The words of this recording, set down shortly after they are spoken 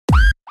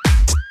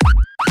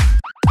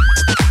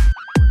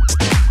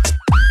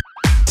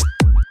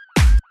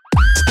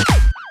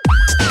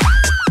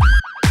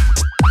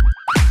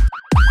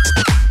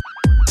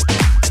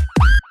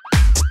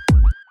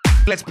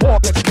let's pause,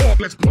 let's pause,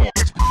 let's pause.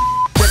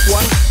 Check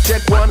one,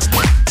 check one,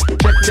 check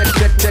one,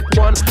 check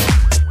one,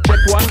 check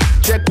one,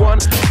 check one,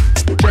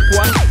 check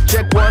one,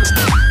 check one,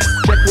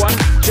 check one,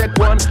 check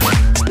one,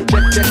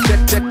 check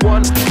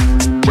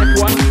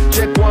one,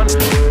 check one, check one,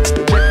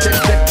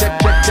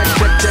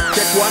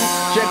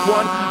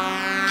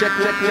 check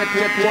one,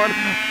 check one,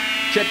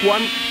 check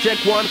one,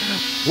 check one.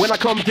 When I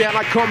come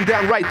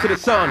down right to the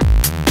sun.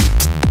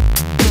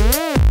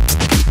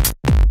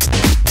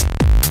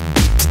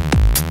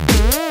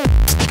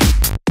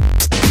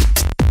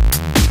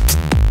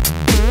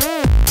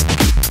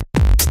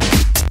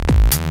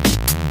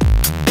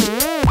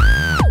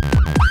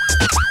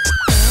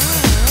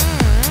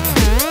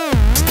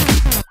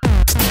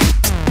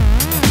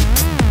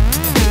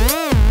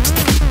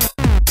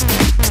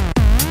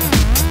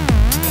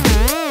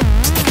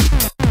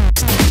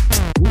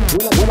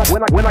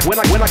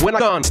 When I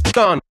done,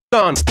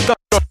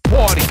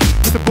 party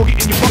with the boogie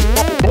in your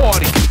butt,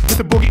 party with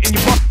the boogie in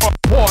your butt,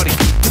 party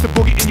with the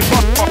boogie in your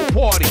butt,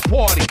 party,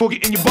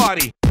 boogie in your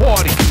body,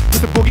 party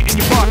with the boogie in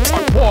your butt,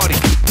 party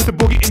with the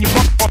boogie in your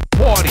butt,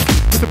 party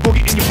with the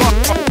boogie in your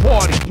butt,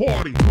 party.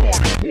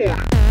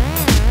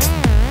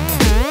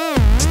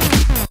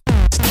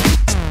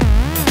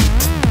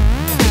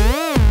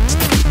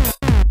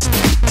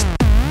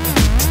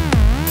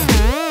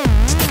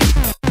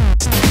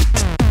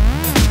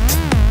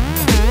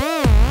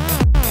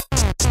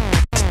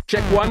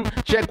 Check one,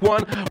 check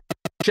one,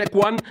 check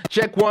one,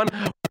 check one,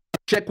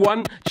 check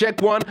one, check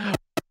one,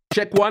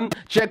 check one,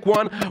 check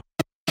one,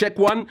 check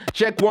one,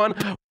 check one,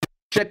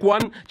 check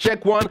one,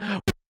 check one,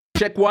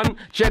 check one,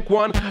 check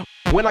one.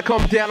 When I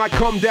come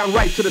down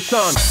right to the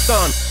sun.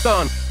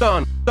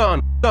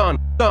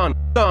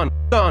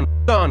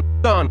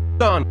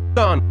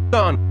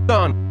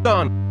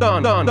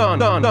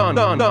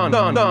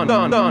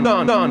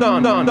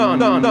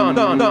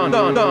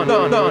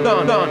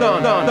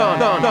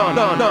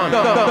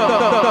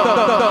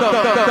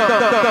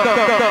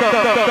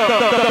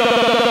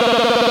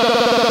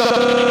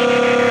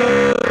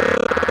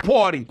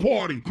 Party.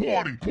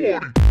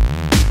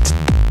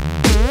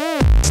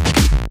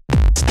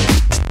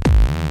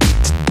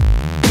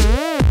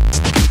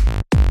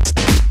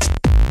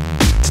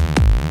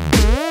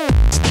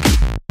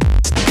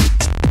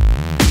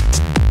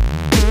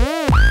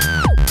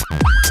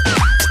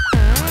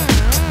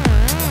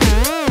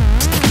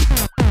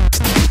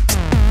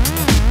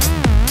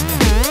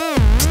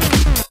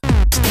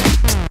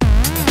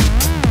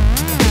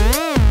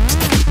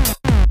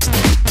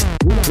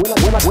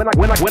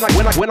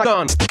 When I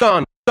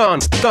done,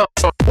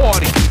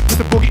 party with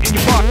the boogie in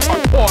your butt,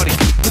 party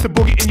with the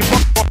boogie in your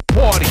butt,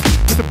 party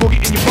with the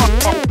boogie in your butt,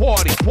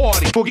 party,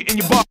 boogie in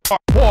your butt,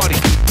 party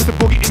with the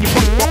boogie in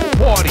your butt,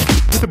 party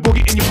with the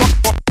boogie in your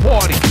butt,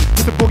 party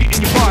with the boogie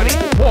in your body,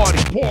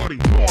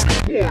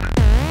 party.